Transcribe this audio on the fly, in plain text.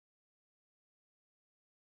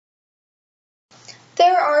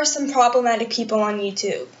There are some problematic people on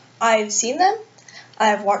YouTube. I've seen them,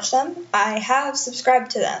 I've watched them, I have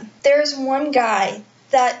subscribed to them. There's one guy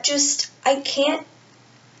that I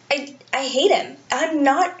hate him. I'm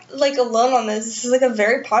not alone on this. This is a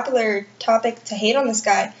very popular topic to hate on this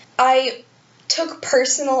guy. I took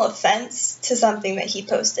personal offense to something that he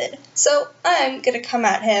posted. So I'm gonna come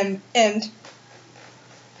at him and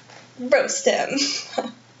roast him.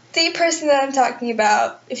 The person that I'm talking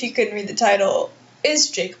about, if you couldn't read the title,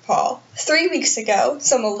 is Jake Paul. 3 weeks ago,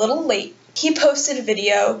 so I'm a little late, he posted a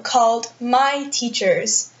video called My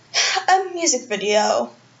Teachers, a music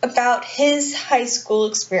video about his high school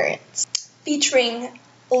experience, featuring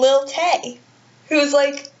Lil Tay, who's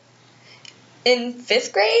in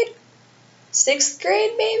 5th grade? 6th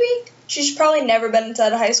grade, maybe? She's probably never been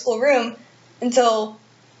inside a high school room until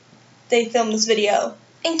they filmed this video.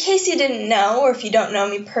 In case you didn't know, or if you don't know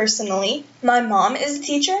me personally, my mom is a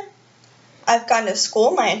teacher. I've gone to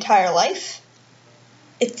school my entire life.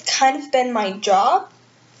 It's kind of been my job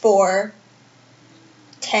for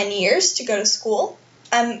 10 years to go to school.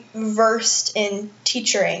 I'm versed in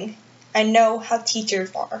teaching. I know how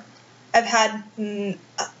teachers are. I've had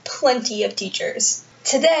plenty of teachers.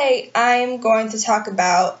 Today, I'm going to talk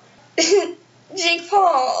about Jake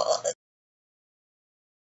Paul.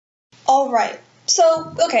 Alright,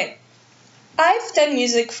 so, okay. I've done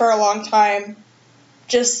music for a long time.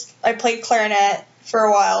 I played clarinet for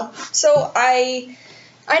a while. So I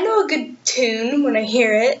know a good tune when I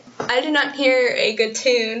hear it. I did not hear a good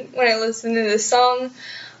tune when I listened to this song.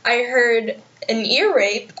 I heard an ear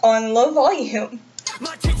rape on low volume.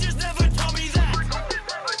 My teachers never told me that.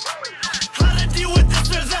 How to deal with this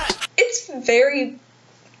or that. It's very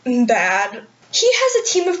bad. He has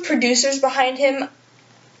a team of producers behind him.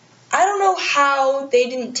 I don't know how they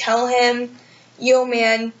didn't tell him, yo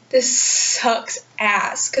man, this sucks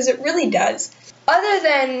ass, because it really does. Other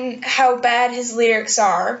than how bad his lyrics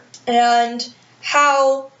are and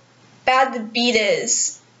how bad the beat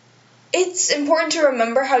is, it's important to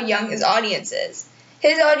remember how young his audience is.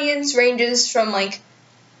 His audience ranges from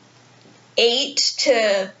 8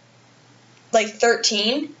 to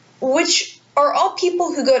 13, which are all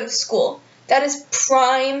people who go to school. That is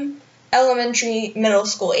prime elementary, middle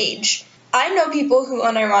school age. I know people who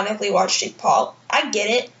unironically watch Jake Paul. I get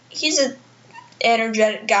it. He's an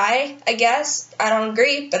energetic guy, I guess. I don't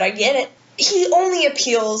agree, but I get it. He only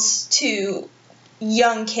appeals to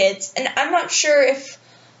young kids, and I'm not sure if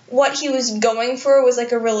what he was going for was a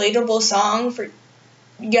relatable song for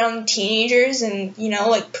young teenagers and,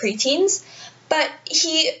 preteens, but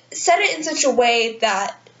he said it in such a way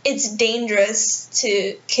that it's dangerous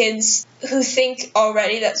to kids who think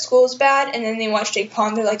already that school's bad, and then they watch Jake Paul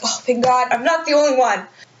and they're like, oh thank God, I'm not the only one.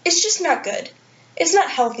 It's just not good. It's not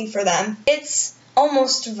healthy for them. It's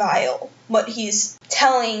almost vile what he's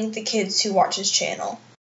telling the kids who watch his channel.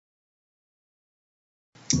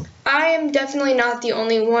 I am definitely not the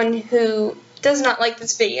only one who does not like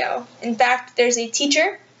this video. In fact, there's a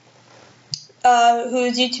teacher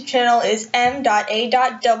whose YouTube channel is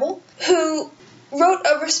m.a.double who wrote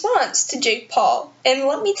a response to Jake Paul. And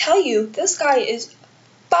let me tell you, this guy is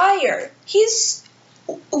fire. He's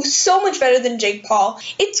so much better than Jake Paul.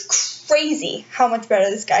 It's crazy how much better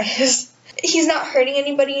this guy is. He's not hurting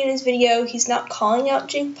anybody in his video. He's not calling out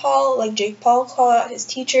Jake Paul like Jake Paul called out his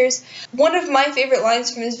teachers. One of my favorite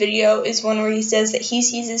lines from his video is one where he says that he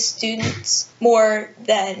sees his students more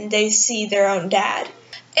than they see their own dad.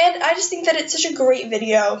 And I just think that it's such a great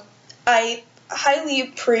video. I highly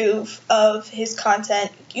approve of his content.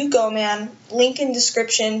 You go, man. Link in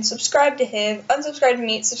description. Subscribe to him. Unsubscribe to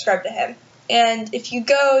me. Subscribe to him. And if you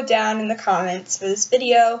go down in the comments for this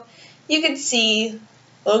video, you can see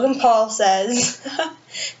Logan Paul says,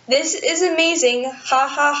 "This is amazing. Ha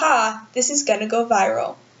ha ha. This is gonna go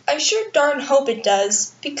viral." I sure darn hope it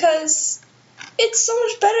does, because it's so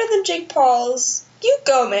much better than Jake Paul's. You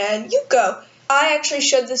go, man. You go. I actually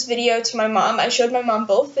showed this video to my mom. I showed my mom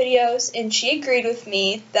both videos, and she agreed with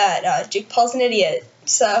me that Jake Paul's an idiot.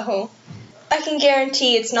 So I can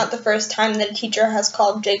guarantee it's not the first time that a teacher has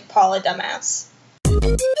called Jake Paul a dumbass.